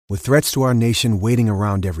With threats to our nation waiting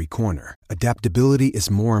around every corner, adaptability is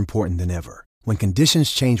more important than ever. When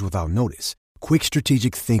conditions change without notice, quick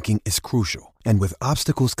strategic thinking is crucial. And with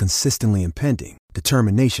obstacles consistently impending,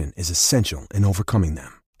 determination is essential in overcoming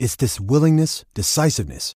them. It's this willingness,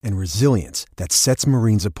 decisiveness, and resilience that sets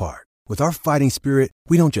Marines apart. With our fighting spirit,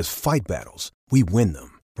 we don't just fight battles, we win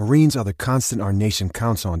them. Marines are the constant our nation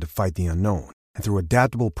counts on to fight the unknown. And through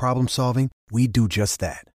adaptable problem solving, we do just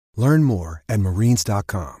that. Learn more at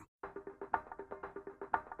marines.com.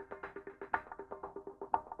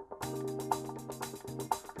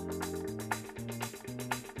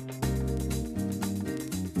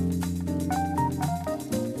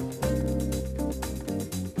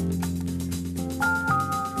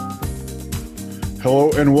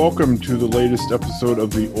 Hello and welcome to the latest episode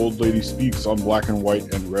of the Old Lady Speaks on Black and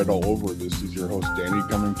White and Red All Over. This is your host Danny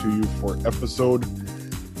coming to you for episode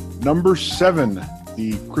number 7,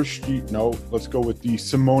 let's go with the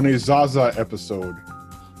Simone Zaza episode,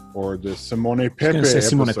 or the Simone Pepe episode.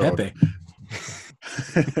 Simone Pepe.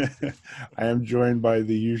 I am joined by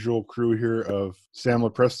the usual crew here of Sam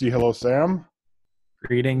Lepresti. Hello, Sam.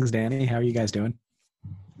 Greetings, Danny. How are you guys doing?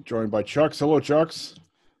 Joined by Chucks. Hello, Chucks.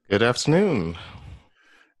 Good afternoon.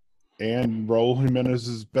 And Raul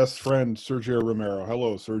Jimenez's best friend, Sergio Romero.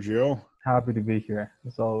 Hello, Sergio. Happy to be here,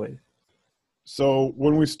 as always. So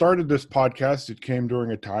when we started this podcast, it came during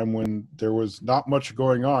a time when there was not much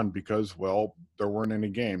going on because, well, there weren't any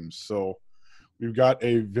games. So we've got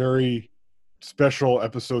a very special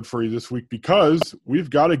episode for you this week because we've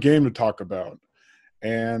got a game to talk about.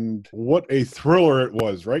 And what a thriller it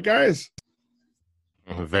was, right, guys?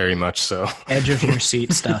 Very much so. Edge of your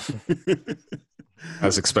seat stuff.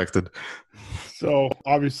 As expected. So,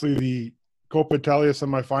 obviously, the Coppa Italia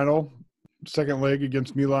semifinal, second leg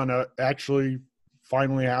against Milan, actually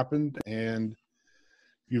finally happened. And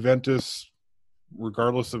Juventus,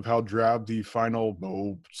 regardless of how drab the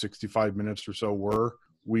final 65 minutes or so were,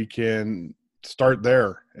 we can start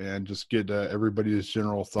there and just get everybody's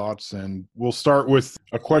general thoughts. And we'll start with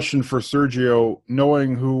a question for Sergio.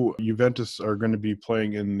 Knowing who Juventus are going to be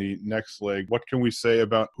playing in the next leg, what can we say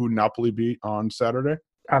about who Napoli beat on Saturday?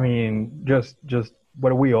 I mean, just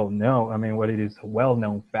what we all know. I mean, what it is a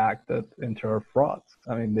well-known fact that Inter are frauds.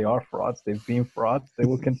 I mean, they are frauds. They've been frauds. They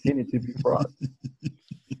will continue to be frauds.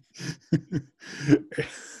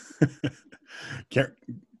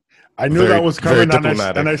 I knew that was coming,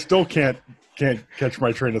 and I still can't catch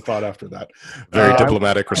my train of thought after that. Very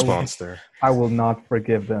diplomatic response there. I will not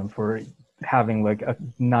forgive them for having like a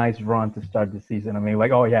nice run to start the season. I mean,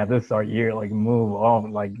 like, oh yeah, this is our year. Like, move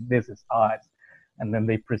on. Like, this is us. And then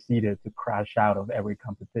they proceeded to crash out of every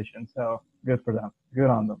competition. So good for them.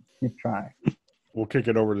 Good on them. Keep trying. We'll kick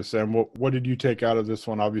it over to Sam. What did you take out of this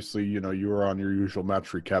one? Obviously, you were on your usual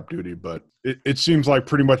match recap duty, but it seems like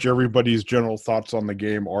pretty much everybody's general thoughts on the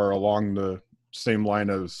game are along the same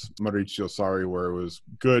line as Maurizio Sarri, where it was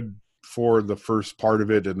good for the first part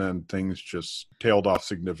of it, and then things just tailed off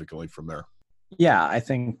significantly from there. Yeah, I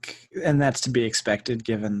think, and that's to be expected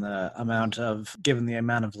given the amount of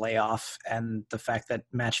layoff and the fact that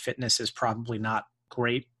match fitness is probably not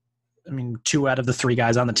great. I mean, 2 out of the 3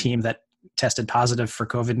 guys on the team that tested positive for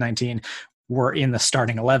COVID-19 were in the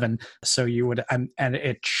starting 11. So and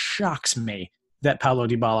it shocks me that Paulo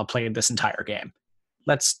Dybala played this entire game.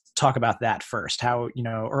 Let's talk about that first. How,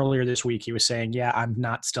 earlier this week he was saying, yeah, I'm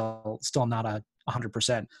not still not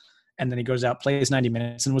 100%. And then he goes out, plays 90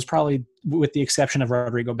 minutes, and was probably, with the exception of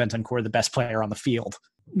Rodrigo Bentancur, the best player on the field.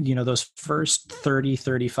 Those first 30,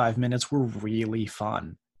 35 minutes were really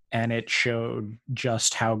fun. And it showed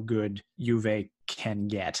just how good Juve can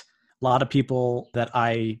get. A lot of people that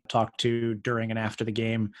I talked to during and after the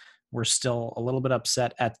game were still a little bit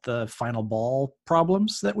upset at the final ball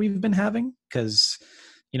problems that we've been having, because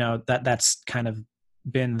that's kind of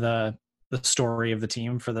been the story of the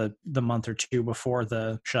team for the month or 2 before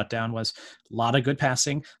the shutdown. Was a lot of good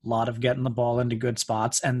passing, a lot of getting the ball into good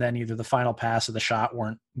spots, and then either the final pass or the shot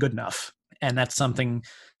weren't good enough. And that's something,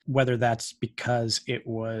 whether that's because it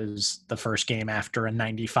was the first game after a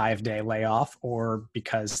 95-day layoff or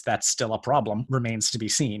because that's still a problem, remains to be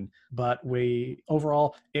seen. But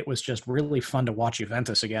overall, it was just really fun to watch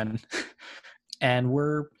Juventus again. And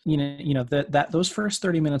we're, those first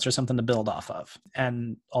 30 minutes are something to build off of.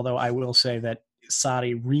 And although I will say that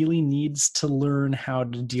Sarri really needs to learn how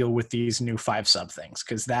to deal with these new 5-sub things,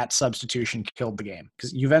 because that substitution killed the game.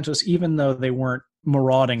 Because Juventus, even though they weren't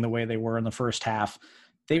marauding the way they were in the first half,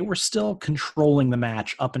 they were still controlling the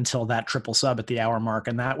match up until that triple sub at the hour mark.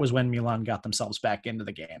 And that was when Milan got themselves back into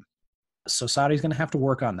the game. So Sarri's going to have to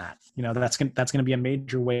work on that. That's going to be a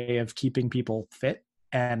major way of keeping people fit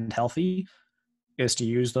and healthy. is to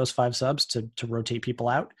use those 5 subs to rotate people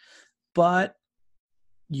out. But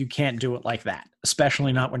you can't do it like that,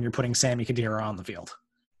 especially not when you're putting Sami Khedira on the field.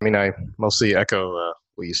 I mean, I mostly echo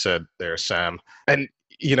what you said there, Sam. And,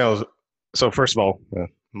 so first of all,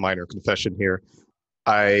 minor confession here.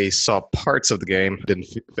 I saw parts of the game, didn't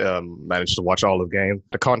manage to watch all of the game.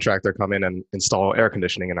 The contractor come in and install air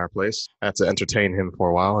conditioning in our place. I had to entertain him for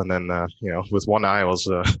a while. And then, with one eye, I was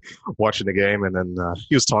watching the game. And then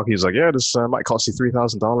he was talking. He was like, yeah, this might cost you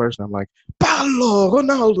 $3,000. And I'm like, Paulo,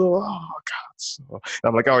 Ronaldo, oh, God. So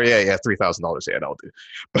I'm like, oh, yeah, $3,000. Yeah, that'll do.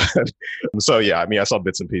 But so, yeah, I mean, I saw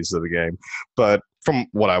bits and pieces of the game. But from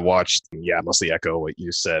what I watched, yeah, mostly echo what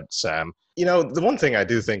you said, Sam. The one thing I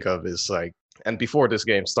do think of is like, and before this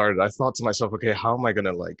game started, I thought to myself, okay, how am I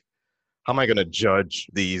gonna judge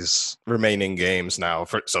these remaining games now?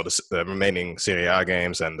 The remaining Serie A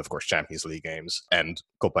games and of course Champions League games and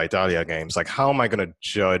Coppa Italia games. Like, how am I gonna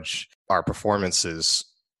judge our performances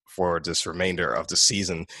for this remainder of the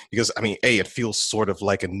season? Because I mean, it feels sort of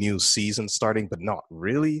like a new season starting, but not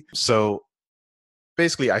really. So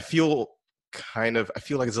basically, I feel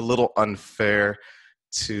like it's a little unfair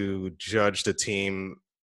to judge the team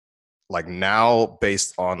like now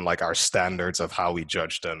based on like our standards of how we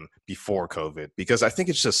judged them before COVID, because I think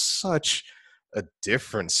it's just such a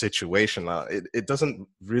different situation. It doesn't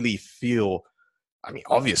really feel, I mean,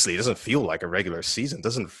 obviously it doesn't feel like a regular season. It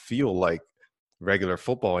doesn't feel like regular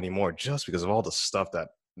football anymore just because of all the stuff that,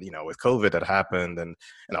 with COVID that happened and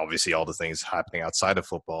obviously all the things happening outside of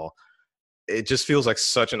football. It just feels like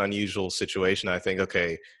such an unusual situation. I think,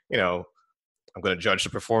 okay, I'm going to judge the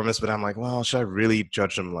performance, but I'm like, well, should I really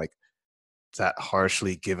judge them like that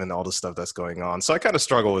harshly given all the stuff that's going on? So I kind of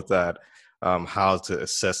struggle with that, how to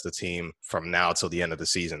assess the team from now till the end of the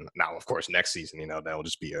season. Now, of course, next season, that will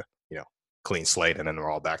just be a clean slate, and then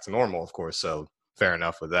we're all back to normal, of course. So fair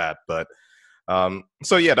enough with that. But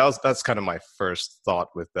so yeah, that's kind of my first thought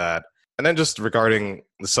with that. And then just regarding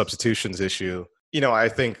the substitutions issue, I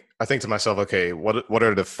think to myself, okay, what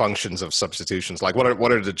are the functions of substitutions? Like,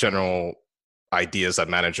 what are the general ideas that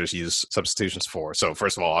managers use substitutions for? So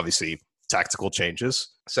first of all, obviously, tactical changes.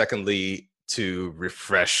 Secondly, to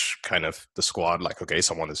refresh kind of the squad, like, okay,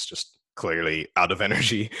 someone is just clearly out of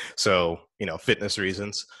energy. So, fitness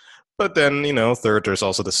reasons. But then, third, there's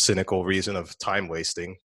also the cynical reason of time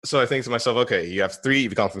wasting. So I think to myself, okay,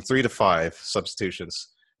 you've gone from 3 to 5 substitutions.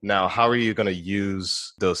 Now, how are you going to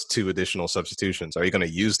use those 2 additional substitutions? Are you going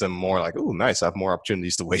to use them more like, oh, nice, I have more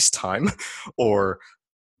opportunities to waste time? Or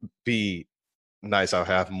be nice, I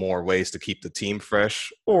have more ways to keep the team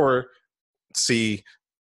fresh? Or see,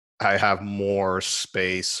 I have more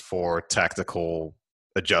space for tactical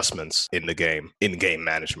adjustments in the game, in-game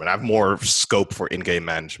management. I have more scope for in-game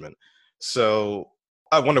management. So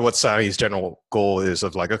I wonder what Sarri's general goal is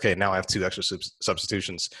of like, okay, now I have 2 extra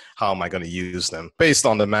substitutions. How am I going to use them? Based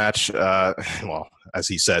on the match, well, as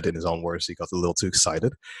he said in his own words, he got a little too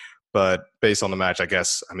excited. But based on the match, I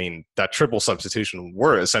guess, I mean, that triple substitution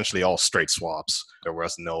were essentially all straight swaps. There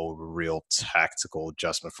was no real tactical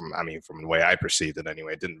adjustment from the way I perceived it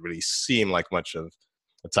anyway. It didn't really seem like much of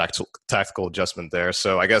a tactical adjustment there.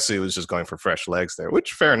 So I guess he was just going for fresh legs there,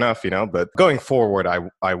 which fair enough, But going forward,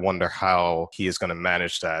 I wonder how he is going to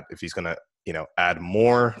manage that, if he's going to, add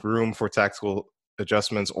more room for tactical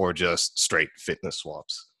adjustments or just straight fitness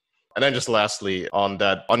swaps. And then just lastly, on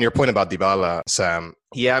your point about Dybala, Sam,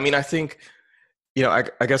 yeah, I mean, I think, I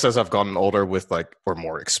guess as I've gotten older with or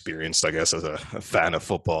more experienced, I guess, as a fan of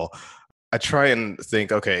football, I try and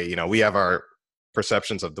think, okay, we have our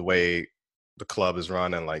perceptions of the way the club is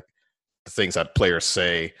run and like the things that players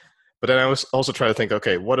say. But then I was also trying to think,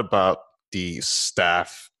 okay, what about the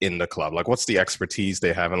staff in the club? Like, what's the expertise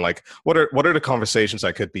they have? And like, what are the conversations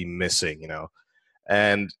I could be missing,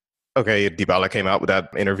 And okay, Dybala came out with that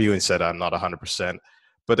interview and said, I'm not 100%.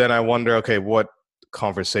 But then I wonder, okay, what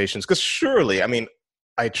conversations? Because surely, I mean,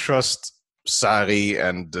 I trust Sarri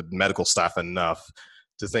and the medical staff enough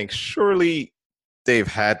to think surely they've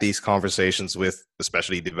had these conversations with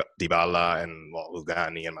especially Dybala and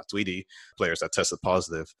Rugani and Matuidi, players that tested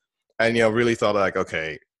positive. And, really thought like,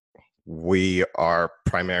 okay, we are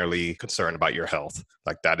primarily concerned about your health.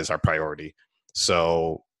 Like, that is our priority.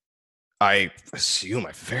 So I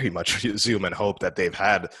very much assume and hope that they've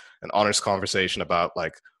had an honest conversation about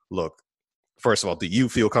like, look, first of all, do you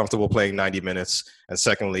feel comfortable playing 90 minutes? And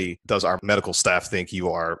secondly, does our medical staff think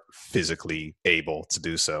you are physically able to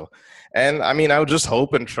do so? And I mean, I would just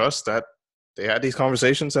hope and trust that they had these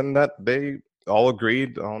conversations and that they all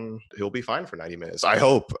agreed on he'll be fine for 90 minutes. I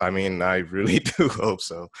hope. I mean, I really do hope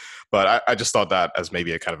so. But I just thought that as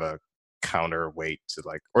maybe a kind of a counterweight to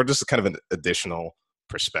like, or just kind of an additional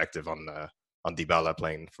perspective on on Dybala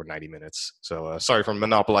playing for 90 minutes. So sorry for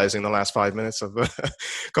monopolizing the last 5 minutes of the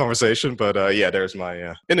conversation, but there's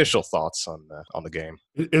my initial thoughts on the game.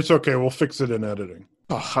 It's okay. We'll fix it in editing.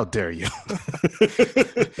 Oh, how dare you!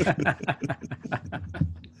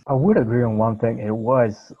 I would agree on one thing. It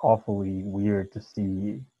was awfully weird to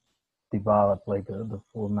see Dybala play the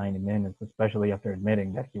full 90 minutes, especially after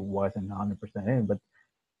admitting that he wasn't 100% in. But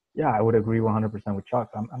yeah, I would agree 100% with Chuck.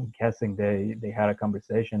 I'm guessing they had a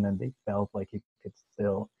conversation and they felt like he could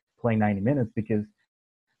still play 90 minutes, because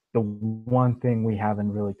the one thing we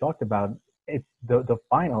haven't really talked about, it's the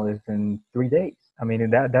final is in 3 days. I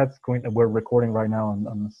mean, that's going. We're recording right now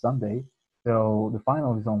on Sunday, so the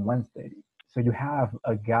final is on Wednesday. So you have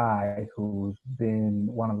a guy who's been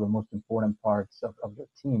one of the most important parts of your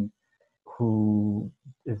team, who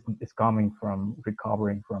is coming from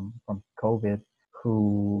recovering from COVID,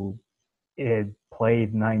 who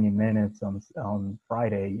played 90 minutes on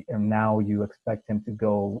Friday, and now you expect him to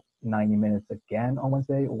go 90 minutes again on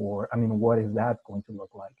Wednesday? Or, I mean, what is that going to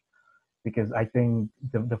look like? Because I think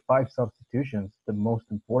the 5 substitutions, the most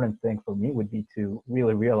important thing for me would be to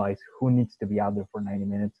really realize who needs to be out there for 90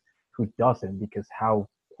 minutes, who doesn't, because how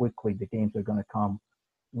quickly the games are going to come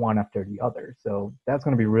one after the other. So that's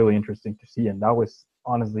going to be really interesting to see. And that was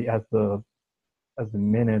honestly, as the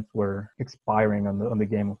minutes were expiring on the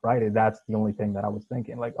game of Friday, that's the only thing that I was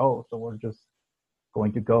thinking, like, oh, so we're just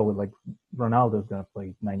going to go with, like, Ronaldo's going to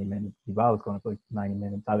play 90 minutes, Dybala's going to play 90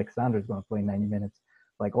 minutes, Alexander's going to play 90 minutes.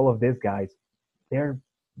 Like, all of these guys, they're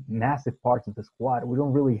massive parts of the squad. We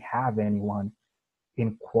don't really have anyone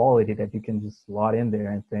in quality that you can just slot in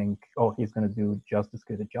there and think, oh, he's going to do just as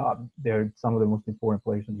good a job. They're some of the most important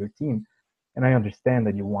players on your team. And I understand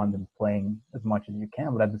that you want them playing as much as you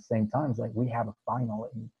can, but at the same time, it's like, we have a final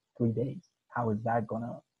in 3 days. How's that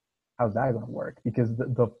gonna work? Because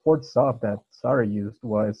the fourth sub that Sarri used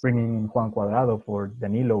was bringing in Juan Cuadrado for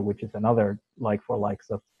Danilo, which is another like-for-like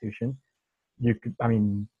substitution.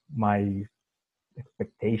 My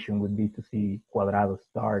expectation would be to see Cuadrado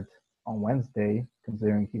start on Wednesday,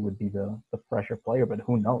 considering he would be the fresher player, but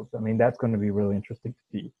who knows? I mean, that's going to be really interesting to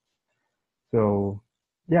see. So,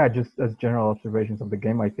 yeah, just as general observations of the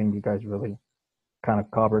game, I think you guys really kind of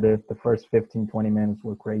covered it. The first 15, 20 minutes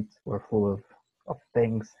were great. Were full of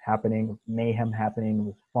things happening, of mayhem happening. It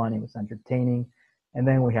was fun. It was entertaining. And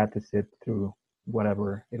then we had to sit through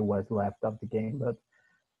whatever it was left of the game. But,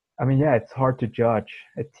 I mean, yeah, it's hard to judge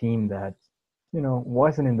a team that,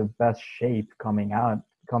 wasn't in the best shape coming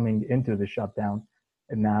into the shutdown,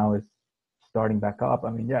 and now is starting back up. I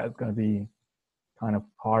mean, yeah, it's going to be kind of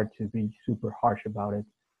hard to be super harsh about it.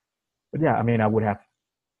 But yeah, I mean, I would have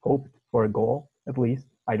hoped for a goal, at least.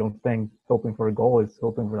 I don't think hoping for a goal is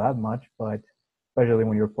hoping for that much, but especially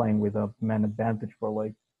when you're playing with a man advantage for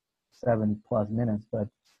like 7+ minutes. But,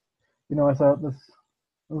 as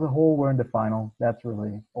a whole, we're in the final. That's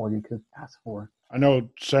really all you could ask for. I know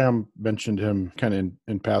Sam mentioned him kind of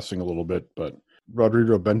in passing a little bit, but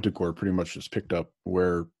Rodrigo Bentancur pretty much just picked up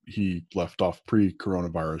where he left off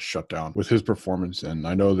pre-coronavirus shutdown with his performance. And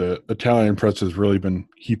I know the Italian press has really been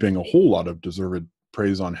heaping a whole lot of deserved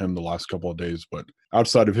praise on him the last couple of days. But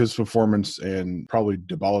outside of his performance and probably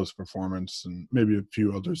Dybala's performance and maybe a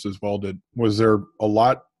few others as well, was there a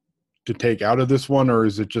lot to take out of this one? Or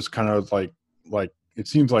is it just kind of like it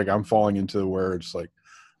seems like I'm falling into where it's like,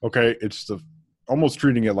 okay, it's almost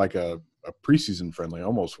treating it like a preseason friendly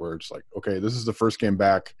almost, where it's like, okay, this is the first game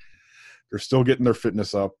back. They're still getting their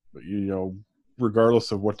fitness up,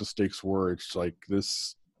 regardless of what the stakes were. It's like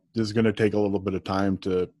this is going to take a little bit of time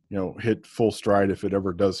to, hit full stride if it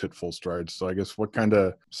ever does hit full stride. So I guess what kind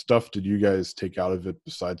of stuff did you guys take out of it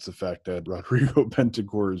besides the fact that Rodrigo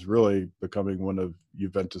Bentancur is really becoming one of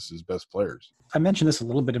Juventus's best players? I mentioned this a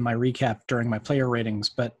little bit in my recap during my player ratings,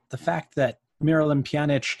 but the fact that Miralem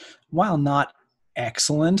Pjanic, while not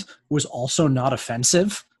excellent, was also not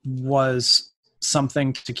offensive, was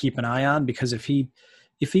something to keep an eye on, because if he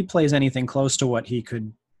plays anything close to what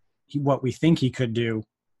what we think he could do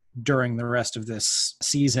during the rest of this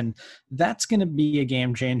season, that's going to be a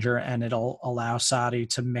game changer, and it'll allow Sarri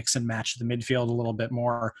to mix and match the midfield a little bit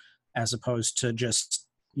more, as opposed to just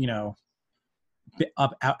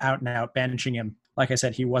out and out benching him. Like I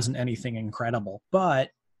said, he wasn't anything incredible, but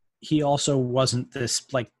he also wasn't this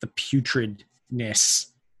like the putridness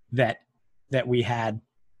that we had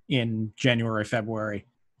in January, February.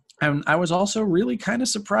 And I was also really kind of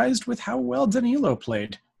surprised with how well Danilo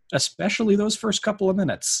played, especially those first couple of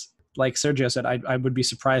minutes. Like Sergio said, I would be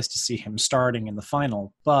surprised to see him starting in the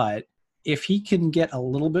final, but if he can get a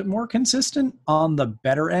little bit more consistent on the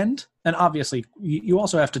better end, and obviously you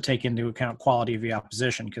also have to take into account quality of the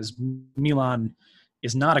opposition, because Milan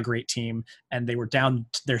is not a great team, and they were down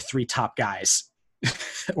to their three top guys.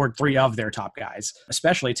 Or three of their top guys,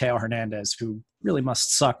 especially Teo Hernandez, who really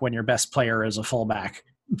must suck when your best player is a fullback.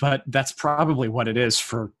 But that's probably what it is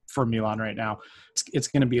for Milan right now. It's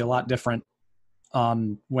going to be a lot different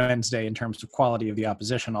on Wednesday in terms of quality of the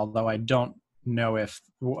opposition, although I don't know if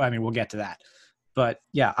 – we'll get to that. But,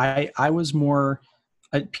 yeah, I was more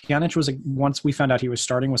 – Pjanic was once we found out he was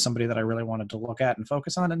starting, was somebody that I really wanted to look at and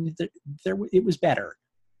focus on, and it was better.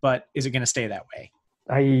 But is it going to stay that way?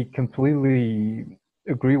 I completely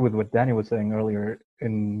agree with what Danny was saying earlier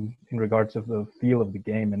in regards of the feel of the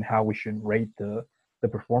game and how we should rate the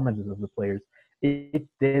performances of the players. It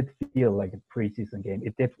did feel like a preseason game.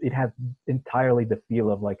 It had entirely the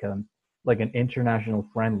feel of like an international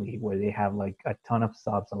friendly where they have like a ton of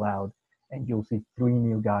subs allowed, and you'll see 3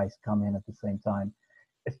 new guys come in at the same time.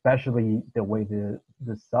 Especially the way the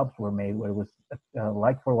subs were made, where it was a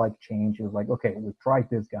like for like change. It was like, okay, we tried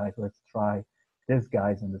this guy, so let's try this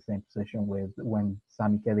guy's in the same position with when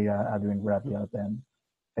Sami Khedira, Adrian Rabiot, and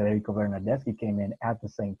Federico Bernardeschi came in at the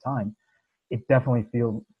same time. It definitely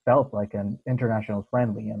felt like an international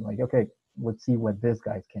friendly, and like, okay, let's see what this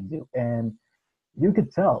guys can do. And you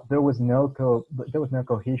could tell there was no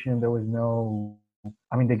cohesion. There was no.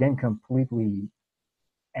 I mean, the game completely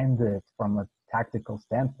ended from a tactical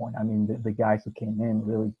standpoint. I mean, the guys who came in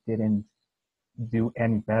really didn't do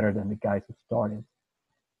any better than the guys who started.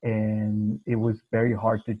 And it was very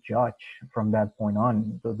hard to judge from that point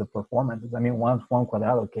on the performances. I mean, once Juan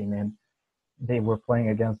Cuadrado came in, they were playing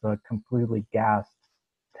against a completely gassed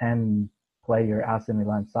 10-player AC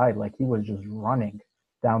Milan side. Like, he was just running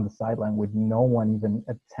down the sideline with no one even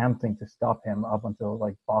attempting to stop him up until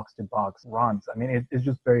like box-to-box runs. I mean, it's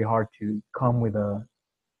just very hard to come with a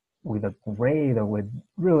grade or with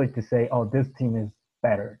really to say, oh, this team is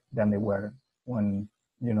better than they were when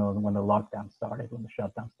the lockdown started, when the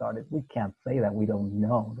shutdown started. We can't say that. We don't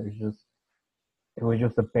know. It was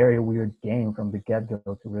just a very weird game from the get-go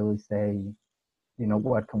to really say,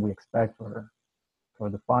 what can we expect for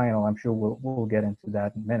the final. I'm sure we'll get into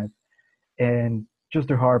that in a minute. And just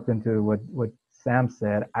to harp into what Sam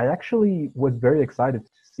said, I actually was very excited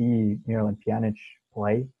to see Miralem Pjanic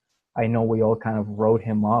play. I know we all kind of wrote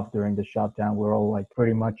him off during the shutdown. We're all like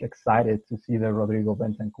pretty much excited to see the Rodrigo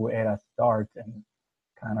Bentancur era start and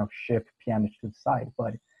kind of shift Pjanic to the side.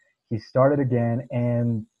 But he started again,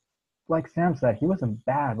 and like Sam said, he wasn't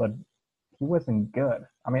bad, but he wasn't good.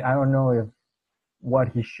 I mean, I don't know if what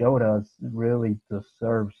he showed us really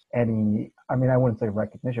deserves any, I mean, I wouldn't say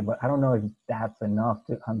recognition, but I don't know if that's enough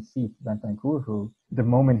to unseat Bentancur, who the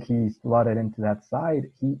moment he slotted into that side,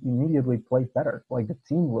 he immediately played better. Like, the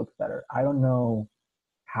team looked better. I don't know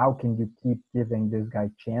how can you keep giving this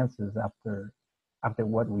guy chances after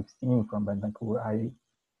what we've seen from Bentancur.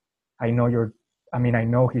 I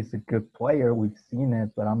know he's a good player. We've seen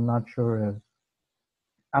it, but I'm not sure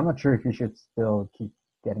if he should still keep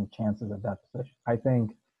getting chances at that position. I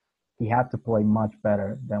think he had to play much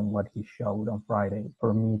better than what he showed on Friday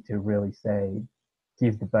for me to really say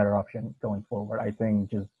he's the better option going forward. I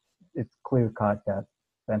think just it's clear cut that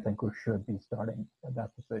Bentancur should be starting at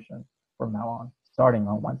that position from now on, starting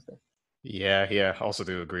on Wednesday. Yeah, I also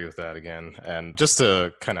do agree with that again. And just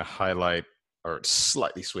to kind of highlight, or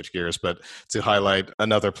slightly switch gears, but to highlight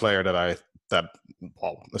another player a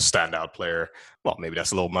standout player. Well, maybe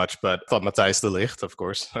that's a little much, but I thought Matthijs de Ligt, of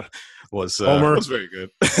course, was very good.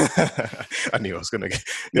 I knew I was gonna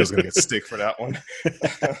get stick for that one.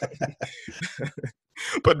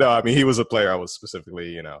 But no, I mean, he was a player I was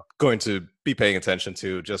specifically, going to be paying attention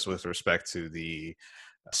to, just with respect to the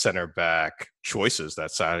center back choices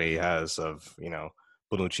that Sarri has of,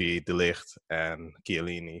 Bonucci, de Ligt, and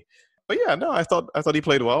Chiellini. But yeah, no, I thought he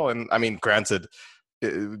played well. And I mean, granted,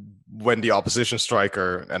 when the opposition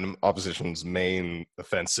striker and opposition's main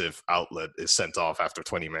offensive outlet is sent off after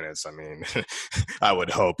 20 minutes, I mean, I would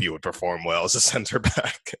hope you would perform well as a center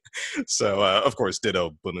back. So, of course,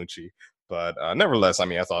 ditto Bonucci. But nevertheless, I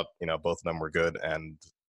mean, I thought, both of them were good. And,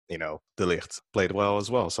 de Ligt played well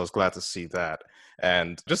as well. So I was glad to see that.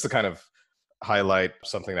 And just to kind of highlight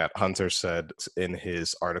something that Hunter said in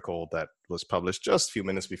his article that was published just a few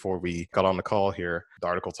minutes before we got on the call here. The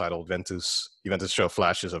article titled Juventus show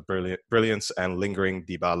flashes of brilliance and lingering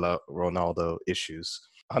Dybala-Ronaldo issues.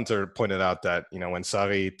 Hunter pointed out that, when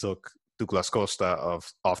Sarri took Douglas Costa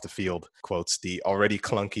off the field, quotes, the already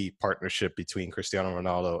clunky partnership between Cristiano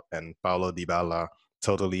Ronaldo and Paulo Dybala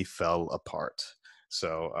totally fell apart.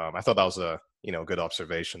 So I thought that was a good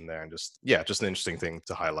observation there, and just an interesting thing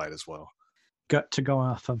to highlight as well. To go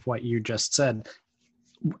off of what you just said,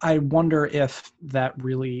 I wonder if that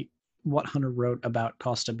really what Hunter wrote about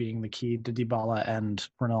Costa being the key to Dybala and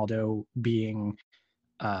Ronaldo being,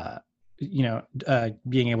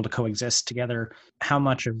 being able to coexist together, how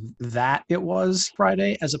much of that it was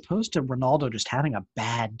Friday, as opposed to Ronaldo just having a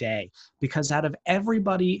bad day. Because out of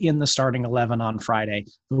everybody in the starting 11 on Friday,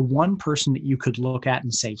 the one person that you could look at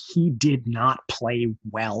and say he did not play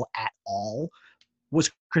well at all was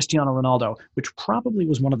Cristiano Ronaldo, which probably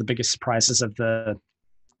was one of the biggest surprises of the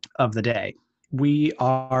day. We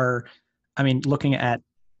are, looking at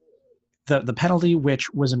the penalty, which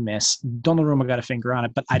was a miss. Donnarumma got a finger on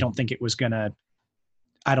it, but I don't think it was gonna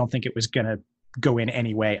go in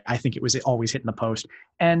anyway. I think it was always hitting the post.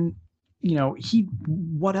 And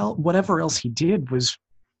whatever else he did was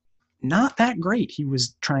not that great. He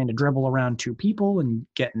was trying to dribble around two people and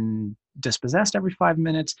getting dispossessed every 5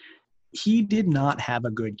 minutes. He did not have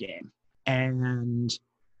a good game, and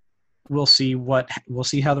we'll see how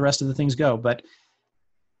the rest of the things go. But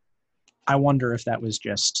I wonder if that was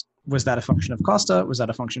that a function of Costa? Was that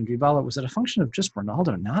a function of Dybala? Was it a function of just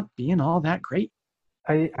Ronaldo not being all that great?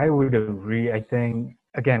 I would agree. I think,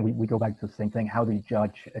 again, we go back to the same thing. How do you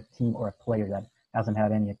judge a team or a player that hasn't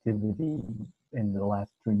had any activity in the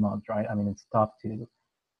last 3 months, right? It's tough to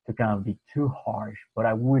kind of be too harsh, but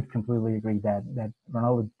I would completely agree that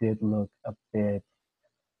Ronaldo did look a bit,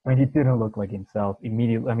 he didn't look like himself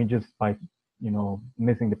immediately. Just by,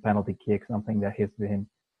 missing the penalty kick, something that has been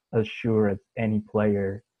as sure as any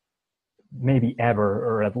player maybe ever,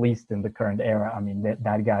 or at least in the current era.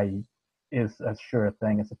 That guy is as sure a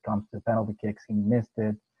thing as it comes to penalty kicks. He missed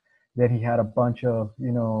it. Then he had a bunch of,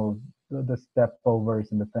 the step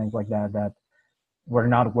overs and the things like that were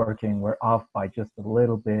not working, were off by just a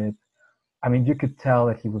little bit. You could tell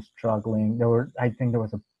that he was struggling. I think there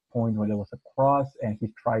was a point where there was a cross and he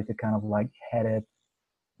tried to kind of like head it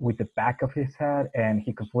with the back of his head, and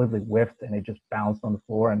he completely whiffed and it just bounced on the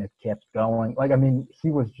floor and it kept going. He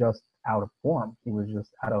was just out of form. He was just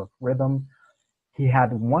out of rhythm. He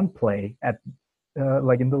had one play at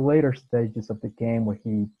in the later stages of the game where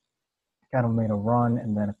he kind of made a run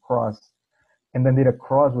and then a cross, and then did a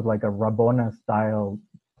cross with like a Rabona style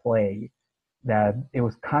play that it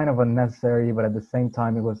was kind of unnecessary, but at the same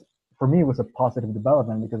time it was a positive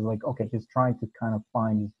development, because okay, he's trying to kind of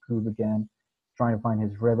find his groove again, trying to find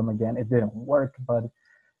his rhythm again. It didn't work, but it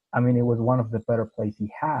was one of the better plays he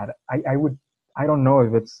had. I don't know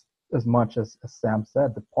if it's as much as Sam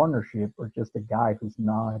said, the partnership, or just a guy who's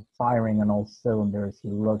not firing on all cylinders. He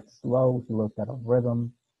looked slow. He looked out of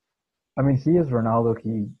rhythm. He is Ronaldo.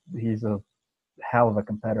 He's a hell of a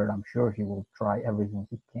competitor. I'm sure he will try everything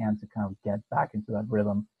he can to kind of get back into that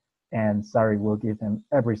rhythm. And Sarri will give him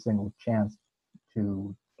every single chance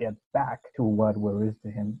to get back to what we're used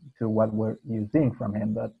to him, to what we're using from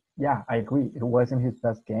him. But yeah, I agree. It wasn't his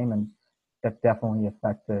best game, and that definitely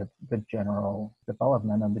affected the general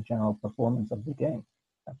development and the general performance of the game.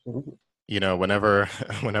 Absolutely. Whenever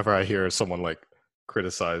I hear someone like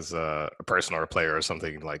criticize a person or a player or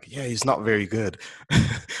something, like, yeah, he's not very good,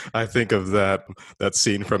 I think of that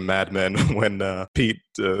scene from Mad Men when Pete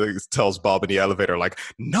tells Bob in the elevator, like,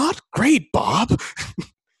 not great, Bob.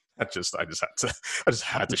 I just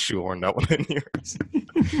had to shoehorn that one in here.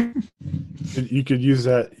 You could use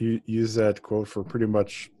that quote for pretty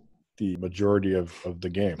much the majority of the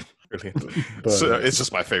game. Brilliant. So it's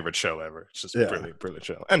just my favorite show ever. It's just brilliant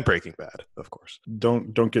show. And Breaking Bad, of course.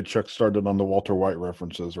 Don't get Chuck started on the Walter White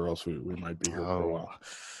references, or else we might be here for a while.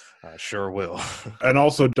 I sure will. And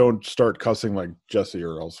also don't start cussing like Jesse,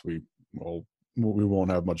 or else we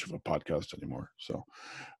won't have much of a podcast anymore. So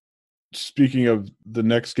speaking of the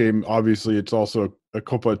next game, obviously it's also a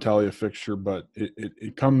Coppa Italia fixture, but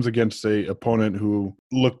it comes against a opponent who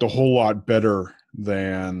looked a whole lot better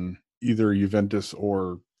than either Juventus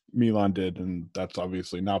or Milan did, and that's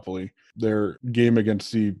obviously Napoli. Their game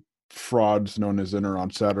against the frauds known as Inter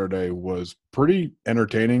on Saturday was pretty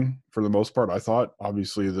entertaining for the most part, I thought.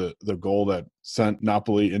 Obviously the goal that sent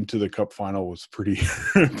Napoli into the cup final was pretty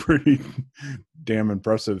damn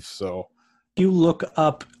impressive. So you look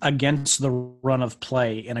up against the run of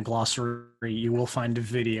play in a glossary, you will find a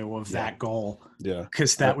video of that goal. Yeah.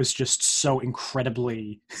 Because that was just so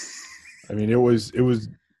incredibly it was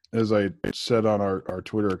as I said on our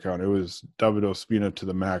Twitter account, it was David Ospina to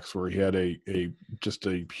the max, where he had a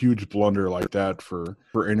huge blunder like that for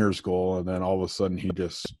Inter's goal, and then all of a sudden he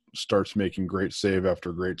just starts making great save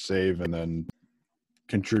after great save, and then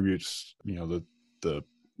contributes, the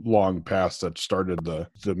long pass that started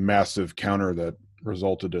the massive counter that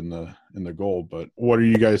resulted in the goal. But what are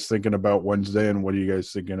you guys thinking about Wednesday, and what are you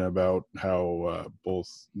guys thinking about how both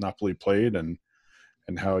Napoli played, and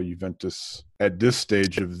and how Juventus at this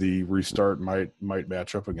stage of the restart might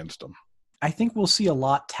match up against them. I think we'll see a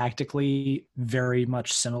lot tactically very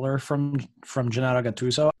much similar from Gennaro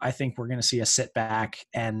Gattuso. I think we're going to see a sit back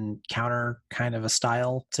and counter kind of a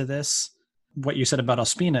style to this. What you said about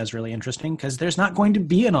Ospina is really interesting because there's not going to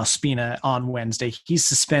be an Ospina on Wednesday. He's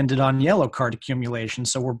suspended on yellow card accumulation,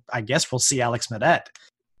 so I guess we'll see Alex Meret.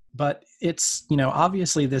 But it's,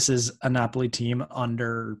 obviously this is a Napoli team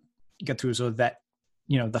under Gattuso that,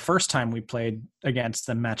 the first time we played against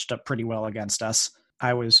them matched up pretty well against us. I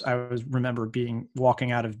remember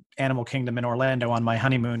walking out of Animal Kingdom in Orlando on my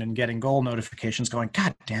honeymoon and getting goal notifications going,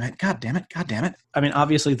 God damn it, God damn it, God damn it. I mean,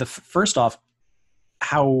 obviously first off,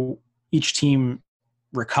 how each team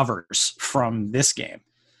recovers from this game.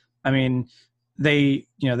 I mean, they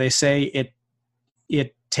say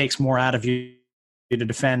it takes more out of you to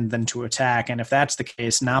defend than to attack. And if that's the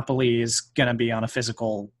case, Napoli is going to be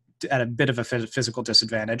at a bit of a physical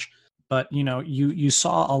disadvantage. But you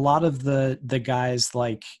saw a lot of the guys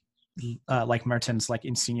like Mertens, like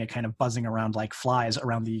Insigne, kind of buzzing around like flies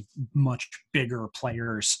around the much bigger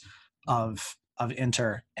players of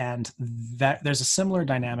Inter, and that there's a similar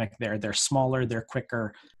dynamic there. They're smaller, they're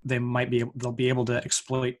quicker. They'll be able to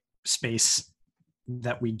exploit space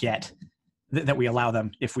that we get, that we allow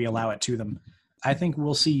them if we allow it to them. I think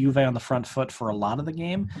we'll see Juve on the front foot for a lot of the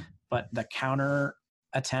game, but the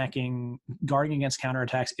guarding against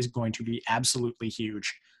counterattacks is going to be absolutely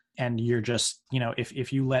huge. And you're just,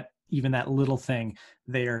 if you let even that little thing,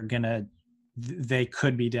 they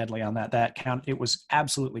could be deadly on that count. It was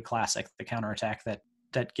absolutely classic, the counterattack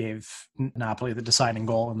that gave Napoli the deciding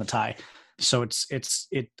goal in the tie. So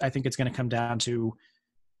I think it's going to come down to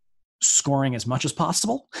scoring as much as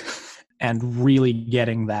possible and really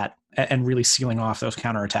getting that and really sealing off those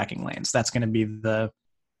counterattacking lanes. That's going to be the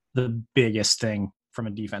biggest thing from a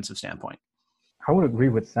defensive standpoint. I would agree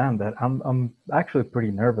with Sam that I'm actually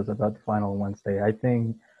pretty nervous about the final Wednesday. I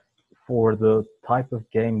think for the type of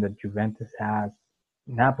game that Juventus has,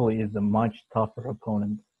 Napoli is a much tougher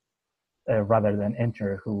opponent rather than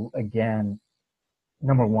Inter, who, again,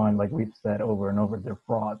 number one, like we've said over and over, they're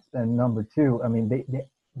frauds. And number two, I mean,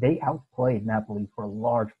 they outplayed Napoli for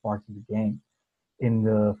large parts of the game in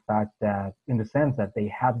the sense that they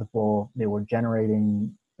had the ball, they were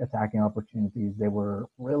generating attacking opportunities. They were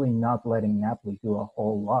really not letting Napoli do a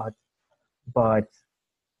whole lot, but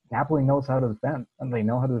Napoli knows how to defend, and they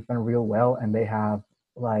know how to defend real well. And they have,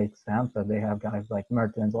 like Sam said, they have guys like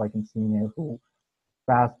Mertens, like Insigne, who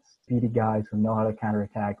fast, speedy guys who know how to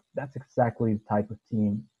counterattack. That's exactly the type of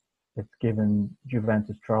team that's given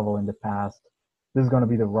Juventus trouble in the past. This is going to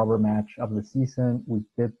be the rubber match of the season. We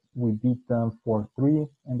beat them 4-3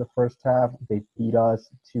 in the first half. They beat us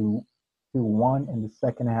 2-1 in the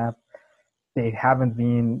second half. They haven't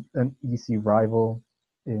been an easy rival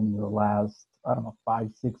in the last,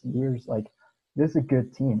 5-6 years. Like, this is a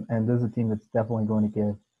good team, and this is a team that's definitely going to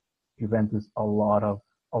give Juventus a lot of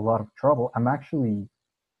trouble. I'm actually,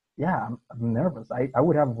 I'm nervous. I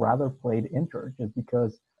would have rather played Inter just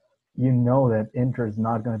because that Inter is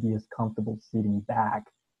not going to be as comfortable sitting back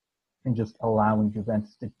and just allowing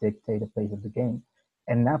Juventus to dictate the pace of the game.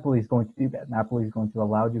 And Napoli is going to do that. Napoli is going to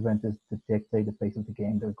allow Juventus to dictate the pace of the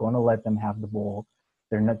game. They're going to let them have the ball.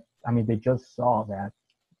 They just saw that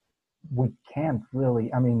we can't really,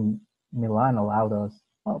 Milan allowed us,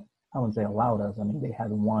 well, I wouldn't say allowed us. They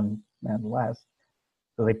had one man less.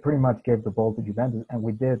 So they pretty much gave the ball to Juventus, and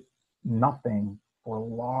we did nothing for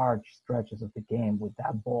large stretches of the game with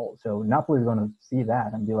that ball. So Napoli is going to see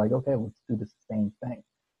that and be like, okay, let's do the same thing.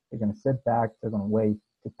 They're going to sit back. They're going to wait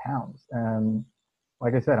to pounce. And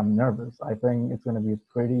like I said, I'm nervous. I think it's going to be a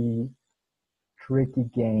pretty tricky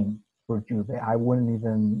game for Juve. I think it's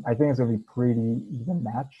going to be a pretty even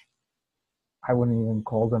match. I wouldn't even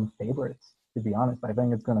call them favorites, to be honest. I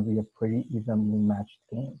think it's going to be a pretty evenly matched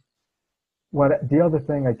game. The other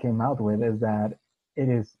thing I came out with is that it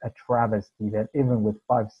is a travesty that even with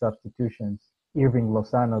 5 substitutions, Irving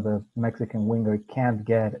Lozano, the Mexican winger, can't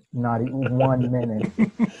get not even 1 minute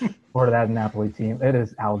for that Napoli team. It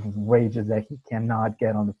is outrageous that he cannot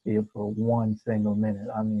get on the field for 1 single minute.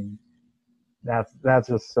 That's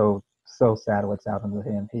just so sad what's happened to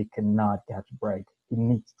him. He cannot catch a break. He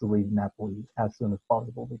needs to leave Napoli as soon as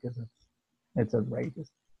possible because it's outrageous.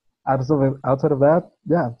 Absolutely. Outside of that,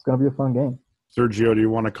 it's going to be a fun game. Sergio, do you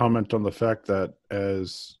want to comment on the fact that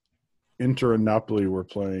as Inter and Napoli were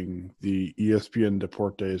playing, the ESPN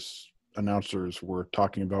Deportes announcers were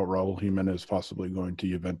talking about Raul Jimenez possibly going to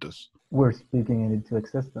Juventus? We're speaking it into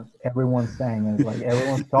existence. Everyone's saying it. Like,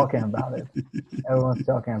 everyone's talking about it. Everyone's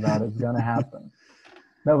talking about it. It's going to happen.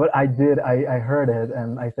 No, but I did. I heard it,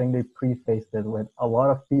 and I think they prefaced it with a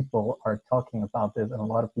lot of people are talking about this, and a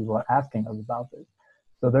lot of people are asking us about this.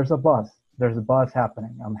 So there's a buzz. There's a buzz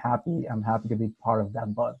happening. I'm happy. I'm happy to be part of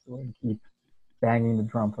that buzz. We're gonna keep banging the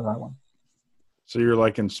drum for that one. So you're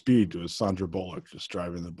like in Speed with Sandra Bullock just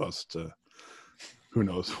driving the bus to who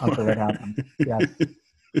knows Until where. it happens. Yes.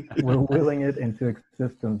 We're willing it into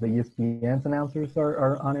existence. The ESPN's announcers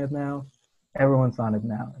are on it now. Everyone's on it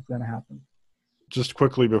now. It's gonna happen. Just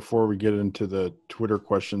quickly before we get into the Twitter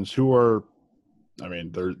questions, there's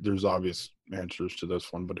obvious answers to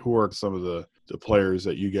this one, but who are some of the players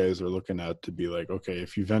that you guys are looking at to be like, okay,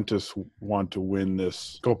 if Juventus want to win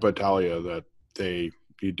this Coppa Italia, that they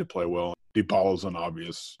need to play well? Dybala's an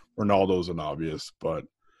obvious, Ronaldo's an obvious, but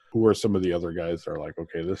who are some of the other guys that are like,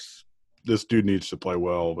 okay, this dude needs to play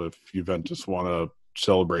well if Juventus want to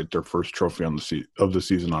celebrate their first trophy of the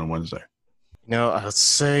season on Wednesday? I would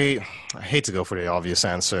say, I hate to go for the obvious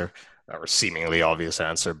answer, or seemingly obvious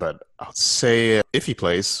answer, but I'd say if he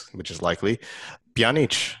plays, which is likely,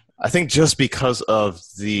 Pjanic. I think just because of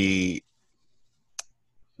the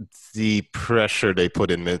pressure they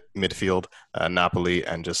put in midfield, Napoli,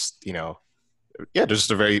 and just,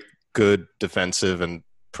 just a very good defensive and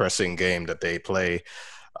pressing game that they play.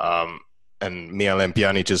 And Miralem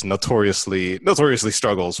Pjanic is notoriously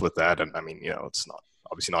struggles with that. And I mean, it's not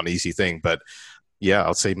obviously not an easy thing, but yeah,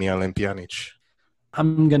 I'll say Miralem Pjanic.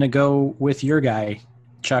 I'm going to go with your guy,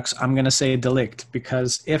 Chucks. I'm going to say De Ligt,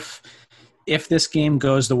 because if this game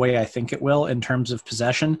goes the way I think it will in terms of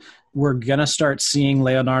possession, we're going to start seeing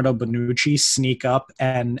Leonardo Bonucci sneak up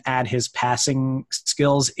and add his passing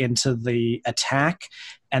skills into the attack.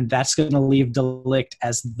 And that's going to leave De Ligt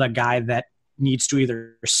as the guy that needs to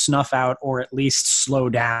either snuff out or at least slow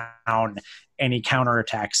down any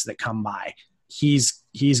counterattacks that come by. He's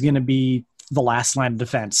going to be the last line of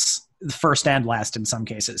defense, the first and last in some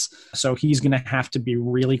cases. So he's going to have to be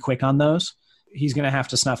really quick on those. He's going to have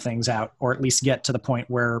to snuff things out, or at least get to the point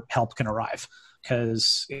where help can arrive.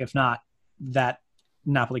 Because if not, that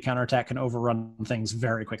Napoli counterattack can overrun things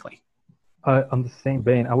very quickly. On the same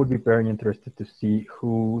vein, I would be very interested to see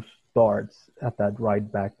who starts at that right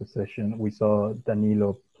back position. We saw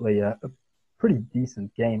Danilo play a pretty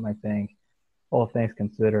decent game, I think, all things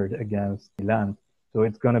considered, against Milan. So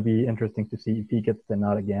it's going to be interesting to see if he gets the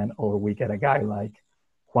nod again, or we get a guy like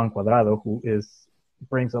Juan Cuadrado, who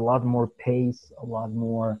brings a lot more pace, a lot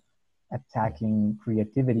more attacking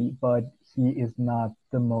creativity, but he is not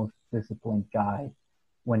the most disciplined guy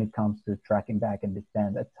when it comes to tracking back and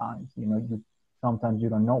defend at times. Sometimes you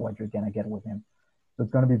don't know what you're going to get with him. So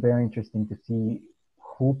it's going to be very interesting to see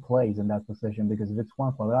who plays in that position, because if it's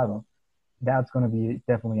Juan Cuadrado, that's going to be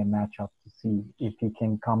definitely a matchup to see if he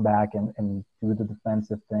can come back and do the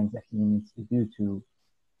defensive things that he needs to do to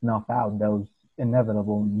snuff out those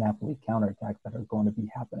inevitable Napoli counterattacks that are going to be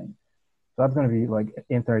happening. So that's going to be like an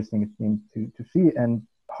interesting thing to see. And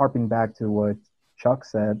harping back to what Chuck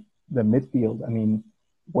said, the midfield, I mean,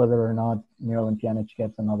 whether or not Miralem Pjanic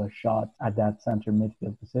gets another shot at that center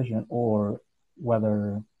midfield position, or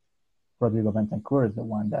whether Rodrigo Bentancur is the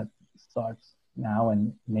one that starts now,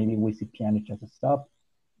 and maybe we see Pjanic as a sub.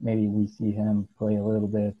 Maybe we see him play a little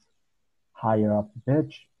bit higher up the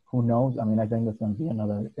pitch. Who knows? I mean, I think that's going to be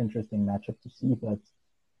another interesting matchup to see, but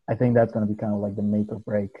I think that's going to be kind of like the make or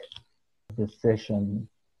break decision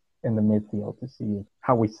in the midfield to see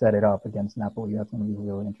how we set it up against Napoli. That's going to be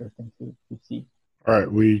really interesting to see. All right,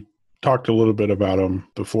 we talked a little bit about him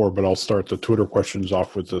before, but I'll start the Twitter questions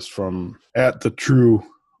off with this from @TheTrueROAC.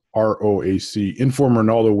 Inform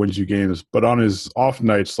Ronaldo wins you games, but on his off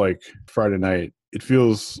nights like Friday night, it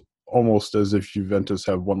feels almost as if Juventus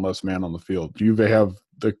have one less man on the field. Juve have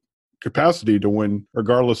the capacity to win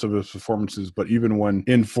regardless of his performances, but even when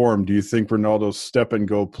in form, do you think Ronaldo's step and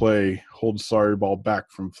go play holds Sarri ball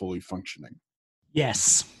back from fully functioning?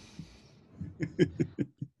 Yes.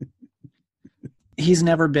 He's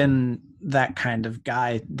never been that kind of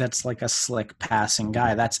guy that's like a slick passing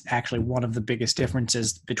guy. That's actually one of the biggest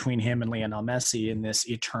differences between him and Lionel Messi in this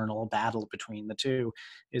eternal battle between the two,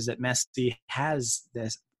 is that Messi has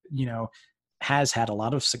this, has had a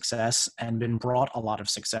lot of success and been brought a lot of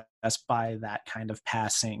success by that kind of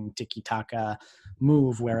passing tiki-taka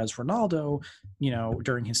move, whereas Ronaldo,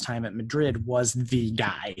 during his time at Madrid was the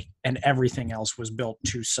guy and everything else was built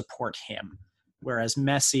to support him. Whereas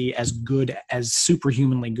Messi, as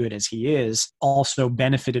superhumanly good as he is, also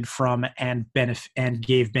benefited from and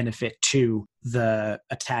gave benefit to the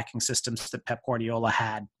attacking systems that Pep Guardiola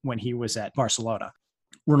had when he was at Barcelona.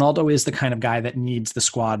 Ronaldo is the kind of guy that needs the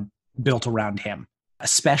squad built around him,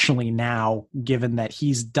 especially now, given that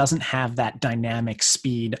he doesn't have that dynamic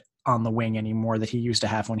speed on the wing anymore that he used to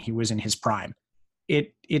have when he was in his prime.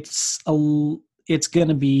 It's going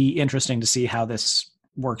to be interesting to see how this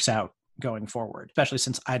works out going forward, especially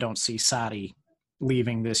since I don't see Sarri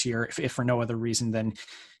leaving this year, if for no other reason than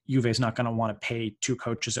Juve's not going to want to pay two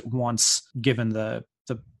coaches at once, given the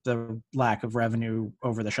lack of revenue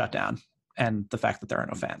over the shutdown and the fact that there are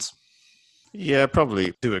no fans. Yeah, I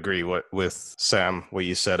probably do agree with Sam, what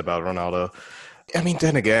you said about Ronaldo. I mean,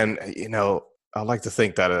 then again, I like to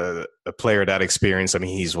think that a player that experience, I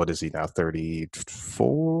mean, what is he now,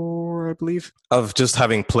 34, I believe, of just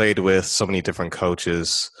having played with so many different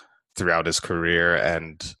coaches throughout his career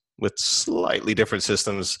and with slightly different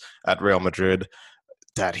systems at Real Madrid,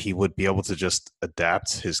 that he would be able to just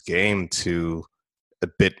adapt his game to a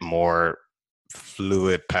bit more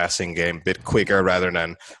fluid passing game, a bit quicker rather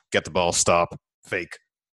than get the ball, stop, fake,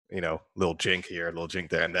 little jink here, little jink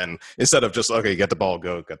there. And then instead of just, okay, get the ball,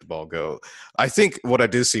 go. I think what I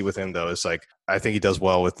do see with him, though, is like, I think he does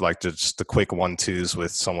well with like just the quick 1-2s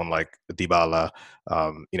with someone like Dybala.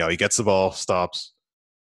 He gets the ball, stops,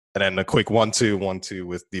 and then a quick 1-2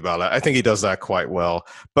 with Dybala. I think he does that quite well.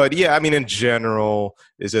 But yeah, I mean, in general,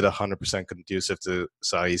 is it 100% conducive to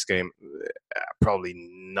Sarri's game? Probably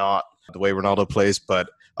not the way Ronaldo plays, but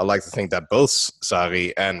I like to think that both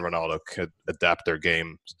Sarri and Ronaldo could adapt their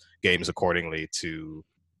games accordingly to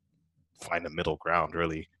find a middle ground,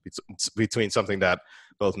 really, between something that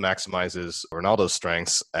both maximizes Ronaldo's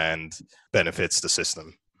strengths and benefits the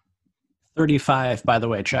system. 35, by the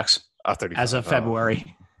way, Chucks. 35. As of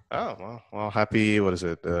February. Oh, well, happy, what is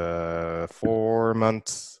it, 4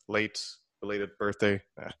 months late, belated birthday?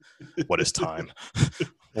 What is time?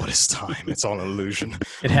 What is time? It's all an illusion.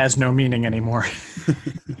 It has no meaning anymore.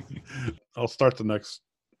 I'll start the next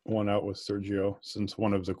one out with Sergio, since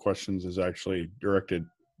one of the questions is actually directed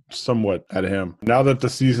somewhat at him. Now that the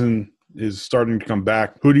season is starting to come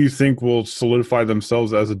back, who do you think will solidify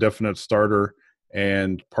themselves as a definite starter?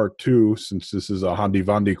 And part two, since this is a Handy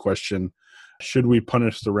Vandy question, should we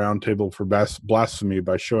punish the roundtable for blasphemy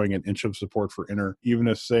by showing an inch of support for Inter, even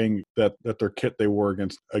if saying that their kit they wore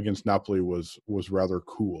against Napoli was rather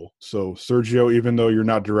cool? So Sergio, even though you're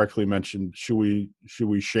not directly mentioned, should we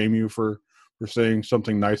shame you for saying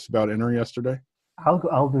something nice about Inter yesterday?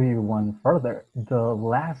 I'll do you one further. The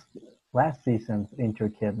last season's Inter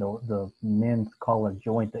kit, the mint collar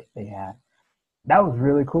joint that they had, that was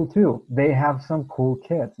really cool too. They have some cool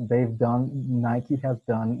kits. Nike has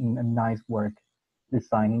done nice work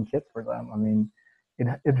designing kits for them. I mean,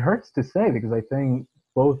 it hurts to say, because I think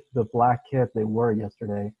both the black kit they wore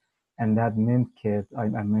yesterday and that mint kit I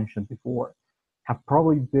mentioned before have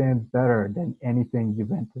probably been better than anything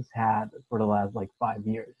Juventus had for the last 5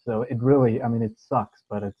 years. So it really, I mean, it sucks,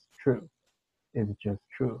 but it's true. It's just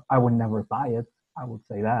true. I would never buy it, I would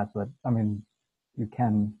say that, but I mean, you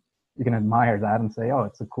can admire that and say, oh,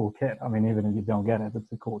 it's a cool kit. I mean, even if you don't get it,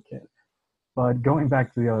 it's a cool kit. But going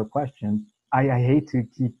back to the other question, I hate to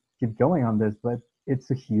keep going on this, but it's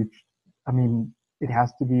a huge, I mean, it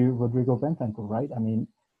has to be Rodrigo Bentancur, right? I mean,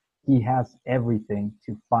 he has everything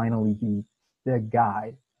to finally be the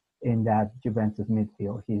guy in that Juventus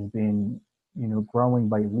midfield. He's been, growing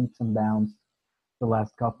by leaps and bounds the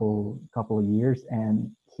last couple of years,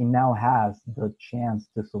 and he now has the chance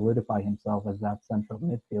to solidify himself as that central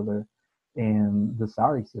midfielder in the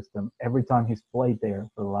Sarri system. Every time he's played there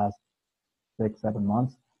for the last 6-7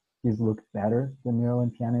 months, he's looked better than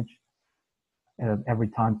Miralem Pjanic. Every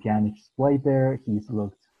time Pjanic's played there, he's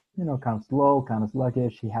looked, kind of slow, kind of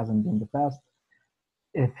sluggish. He hasn't been the best.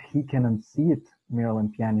 If he can unseat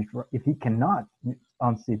Miralem Pjanic, if he cannot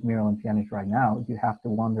unseat Miralem Pjanic right now, you have to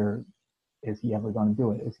wonder, is he ever going to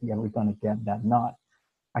do it? Is he ever going to get that nod?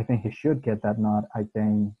 I think he should get that nod. I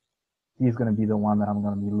think he's going to be the one that I'm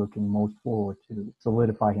going to be looking most forward to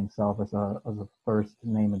solidify himself as a first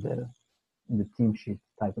name in the team sheet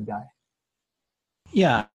type of guy.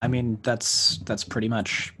 Yeah, I mean, that's pretty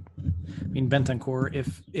much. I mean, Bentancur,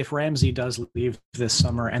 if Ramsey does leave this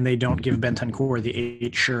summer and they don't give Bentancur the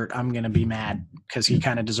 8 shirt, I'm going to be mad, because he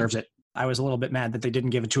kind of deserves it. I was a little bit mad that they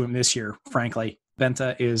didn't give it to him this year, frankly.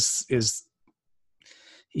 Benta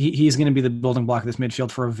he's going to be the building block of this midfield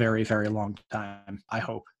for a very, very long time, I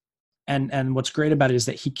hope. And what's great about it is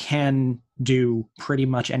that he can do pretty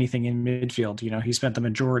much anything in midfield. He spent the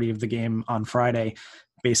majority of the game on Friday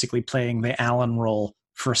basically playing the Allen role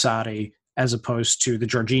for Sarri as opposed to the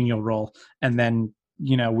Jorginho role. And then,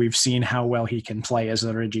 we've seen how well he can play as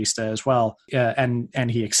a regista as well. And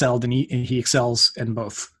he excelled, and he excels in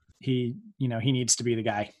both. He needs to be the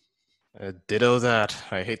guy. Ditto that.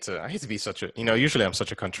 I hate to be such a, usually I'm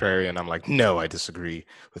such a contrarian. I'm like, no, I disagree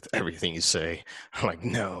with everything you say. I'm like,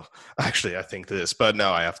 no, actually, I think this, but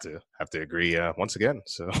no, I have to agree once again.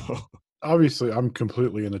 So Obviously, I'm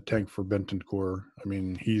completely in the tank for Bentancur. I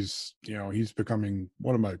mean, he's becoming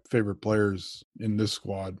one of my favorite players in this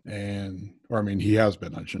squad, he has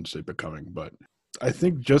been. I shouldn't say becoming, but I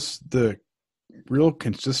think just the real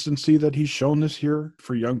consistency that he's shown this year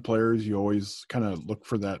for young players, you always kind of look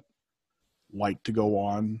for that light to go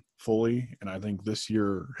on fully, and I think this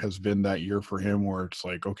year has been that year for him where it's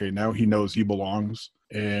like, okay, now he knows he belongs.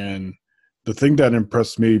 And the thing that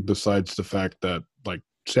impressed me, besides the fact that, like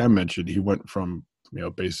Sam mentioned, he went from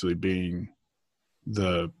basically being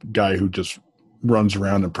the guy who just runs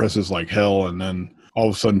around and presses like hell, and then all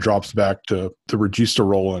of a sudden drops back to the regista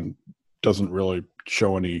role and doesn't really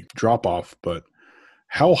show any drop off. But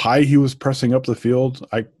how high he was pressing up the field,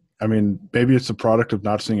 I mean, maybe it's a product of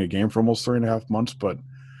not seeing a game for almost 3.5 months, but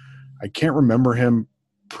I can't remember him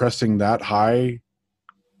pressing that high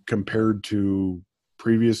compared to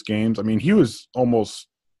previous games. I mean, he was almost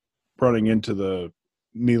running into the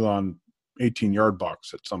Milan 18-yard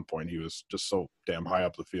box at some point. He was just so damn high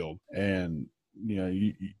up the field. And,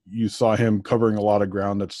 you saw him covering a lot of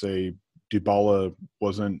ground that, say, Dybala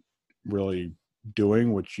wasn't really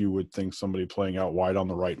doing, which you would think somebody playing out wide on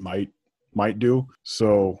the right might do.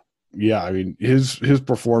 So, yeah, I mean, his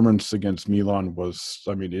performance against Milan was,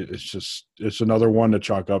 I mean, it's another one to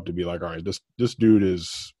chalk up to be like, all right, this dude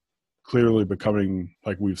is clearly becoming,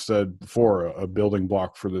 like we've said before, a building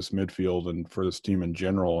block for this midfield and for this team in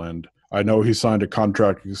general. And I know he signed a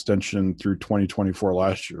contract extension through 2024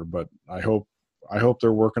 last year, but I hope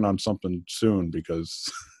they're working on something soon,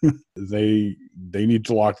 because they need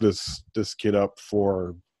to lock this kid up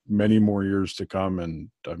for many more years to come. And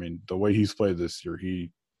I mean, the way he's played this year,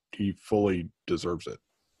 he fully deserves it.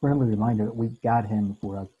 Friendly reminder: we got him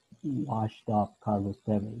for a washed up Carlos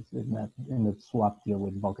Tevez in the swap deal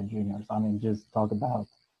with Boca Juniors. I mean, just talk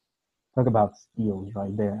about steals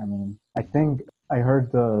right there. I mean, I think I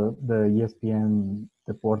heard the ESPN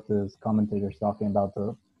Deportes commentators talking about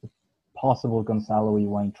the possible Gonzalo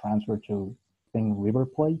Higuaín transfer to, I think, River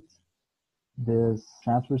Plate this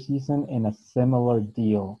transfer season, in a similar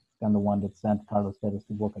deal than the one that sent Carlos Tevez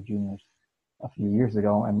to Boca Juniors a few years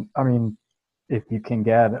ago. And I mean, if you can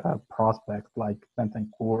get a prospect like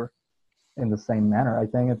Bentancur in the same manner, I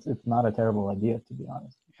think it's not a terrible idea, to be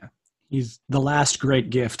honest. Yeah, he's the last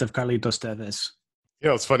great gift of Carlitos Tevez.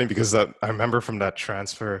 It's funny because I remember from that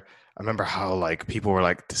transfer, I remember how like people were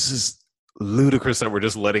like, this is ludicrous that we're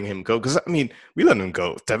just letting him go. Because I mean, we let him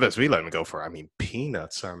go. Tevez, we let him go for,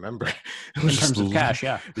 peanuts. I remember. In terms of cash,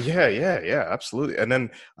 yeah. Yeah, absolutely. And then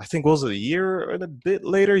I think, what was it, a year and a bit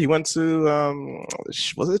later, he went to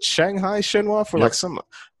was it Shanghai Shenhua for like some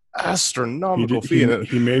astronomical fee.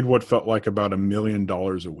 He made what felt like about $1 million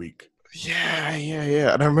a week. Yeah.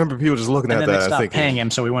 And I remember people just looking at that. And then they stopped paying him,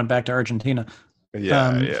 so we went back to Argentina.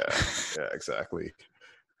 Yeah, exactly.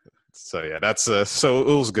 So yeah, that's so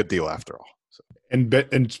it was a good deal after all. So.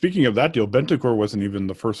 And speaking of that deal, Bentancur wasn't even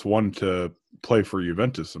the first one to play for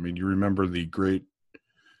Juventus. I mean, you remember the great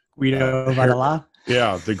Guido Vadala?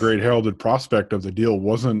 Yeah, the great heralded prospect of the deal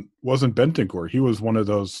wasn't Bentancur. He was one of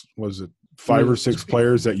those, was it 5 or 6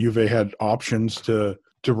 players that Juve had options to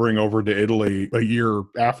bring over to Italy a year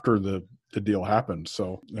after the deal happened.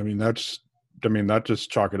 So that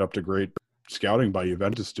just chalk it up to great scouting by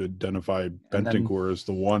Juventus to identify Bentancur as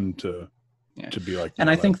the one to be like. And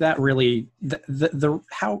I think that really the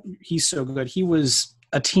how he's so good. He was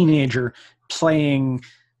a teenager playing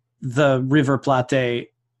the River Plate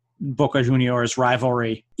Boca Juniors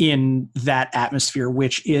rivalry in that atmosphere,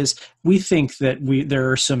 which is, we think that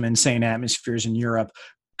there are some insane atmospheres in Europe.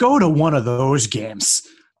 Go to one of those games.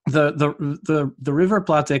 The River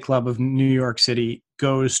Plate Club of New York City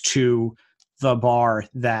goes to the bar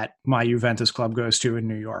that my Juventus club goes to in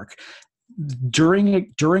New York.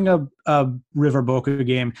 During a River Boca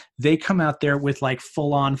game, they come out there with like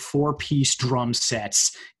full-on 4-piece drum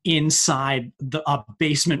sets inside a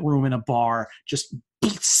basement room in a bar, just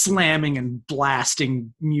slamming and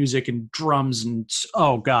blasting music and drums, and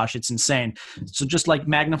oh gosh, it's insane. So just like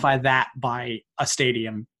magnify that by a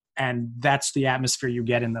stadium, and that's the atmosphere you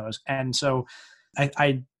get in those. And so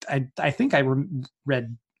I think I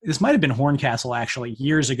read, this might have been Horncastle actually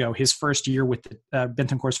years ago, his first year with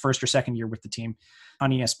Bentancur's first or second year with the team on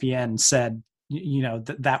ESPN, said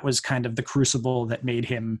that was kind of the crucible that made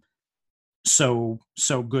him so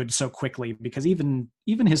good so quickly, because even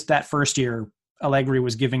that first year, Allegri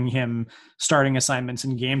was giving him starting assignments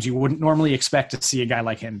in games you wouldn't normally expect to see a guy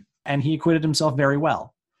like him, and he acquitted himself very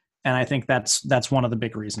well. And I think that's one of the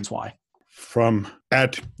big reasons why. From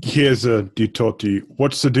at Chiesa di Totti,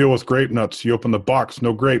 what's the deal with grape nuts? You open the box,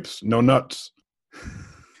 no grapes, no nuts.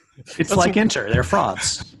 It's like Inter, they're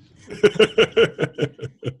frauds.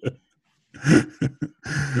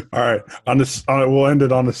 All right. We'll end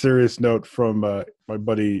it on a serious note from my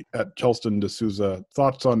buddy at Chelston D'Souza.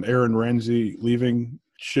 Thoughts on Aaron Ramsey leaving?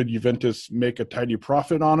 Should Juventus make a tidy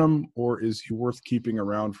profit on him, or is he worth keeping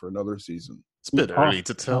around for another season? It's a bit early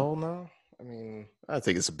to tell now. I mean, I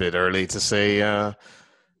think it's a bit early to say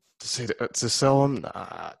to sell him.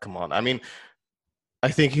 Nah, come on. I mean, I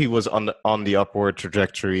think he was on the upward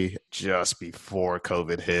trajectory just before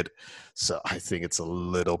COVID hit, so I think it's a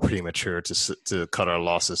little premature to cut our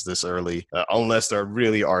losses this early, unless there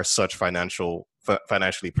really are such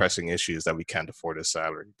financially pressing issues that we can't afford his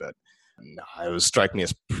salary. But no, it would strike me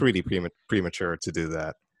as pretty premature to do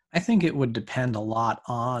that. I think it would depend a lot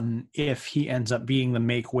on if he ends up being the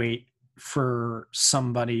make weight for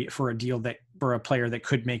somebody, for a deal that, for a player that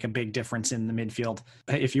could make a big difference in the midfield.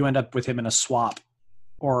 If you end up with him in a swap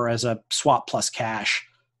or as a swap plus cash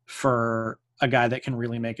for a guy that can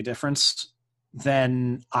really make a difference,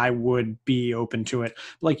 then I would be open to it.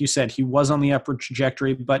 Like you said, he was on the upward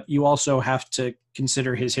trajectory, but you also have to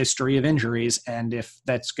consider his history of injuries and if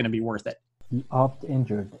that's going to be worth it. He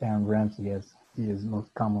oft-injured Aaron Ramsey, as he is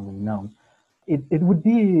most commonly known. It would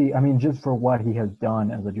be, I mean, just for what he has done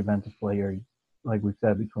as a Juventus player, like we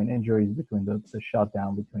said, between injuries, between the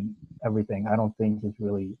shutdown, between everything, I don't think he's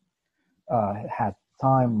really had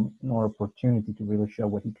time nor opportunity to really show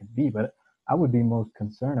what he could be. But I would be most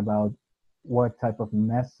concerned about what type of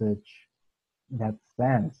message that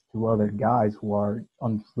sends to other guys who are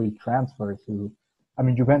on free transfers. Who, I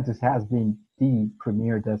mean, Juventus has been the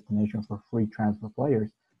premier destination for free transfer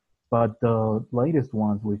players, but the latest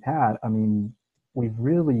ones we've had, I mean, we've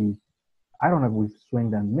really, I don't know if we've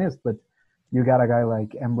swinged and missed, but you got a guy like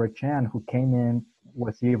Emre Can who came in,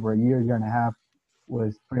 was here for a year and a half,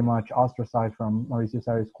 was pretty much ostracized from Mauricio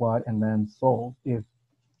Sarri's squad and then sold. If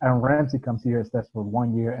Aaron Ramsey comes here, stays for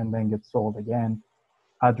 1 year and then gets sold again,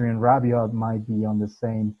 Adrien Rabiot might be on the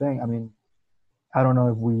same thing. I mean, I don't know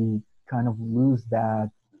if we kind of lose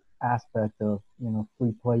that aspect of,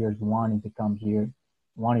 free players wanting to come here,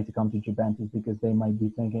 wanting to come to Juventus because they might be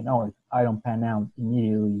thinking, oh, if I don't pan out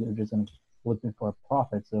immediately, they're just going to flip it for a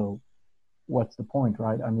profit. So what's the point,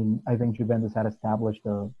 right? I mean, I think Juventus had established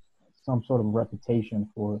some sort of reputation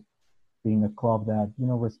for being a club that,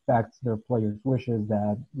 respects their players' wishes,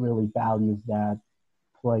 that really values that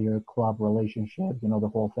player-club relationship, the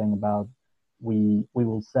whole thing about we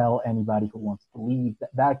will sell anybody who wants to leave,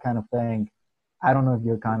 that kind of thing. I don't know if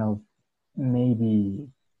you're kind of maybe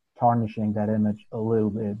tarnishing that image a little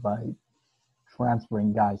bit by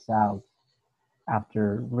transferring guys out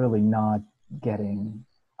after really not getting,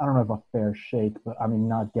 I don't know if a fair shake, but I mean,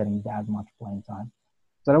 not getting that much playing time.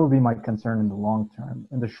 So that would be my concern in the long term.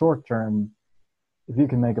 In the short term, if you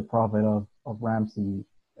can make a profit of Ramsey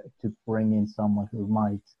to bring in someone who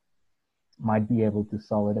might be able to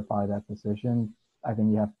solidify that position, I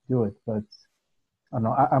think you have to do it. But I don't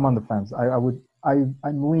know, I'm on the fence.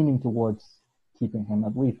 I'm leaning towards keeping him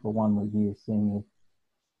at least for 1 more year, seeing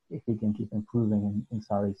if he can keep improving in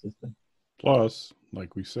Sarri's system. Plus,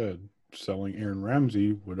 like we said, selling Aaron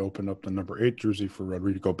Ramsey would open up the number 8 jersey for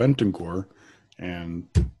Rodrigo Bentancur, and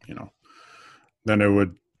then it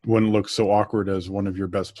wouldn't look so awkward as one of your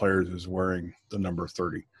best players is wearing the number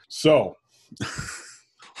 30. So,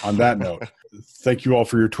 on that note, thank you all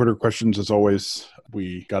for your Twitter questions. As always,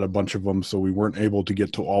 we got a bunch of them, so we weren't able to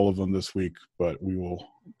get to all of them this week, but we will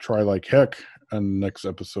try like heck in the next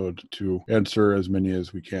episode to answer as many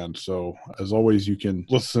as we can. So, as always, you can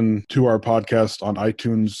listen to our podcast on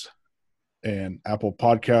iTunes and Apple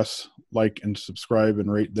Podcasts, like and subscribe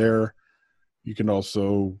and rate there. You can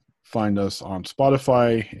also find us on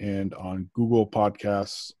Spotify and on Google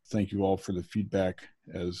Podcasts. Thank you all for the feedback,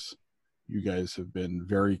 as you guys have been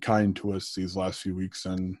very kind to us these last few weeks,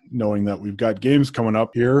 and knowing that we've got games coming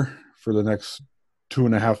up here for the next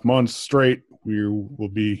 2.5 months straight, we will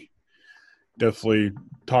be definitely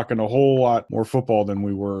talking a whole lot more football than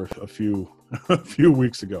we were a few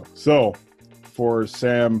weeks ago. So for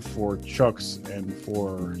Sam, for Chucks, and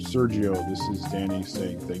for Sergio, this is Danny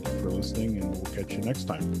saying thank you for listening, and we'll catch you next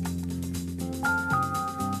time.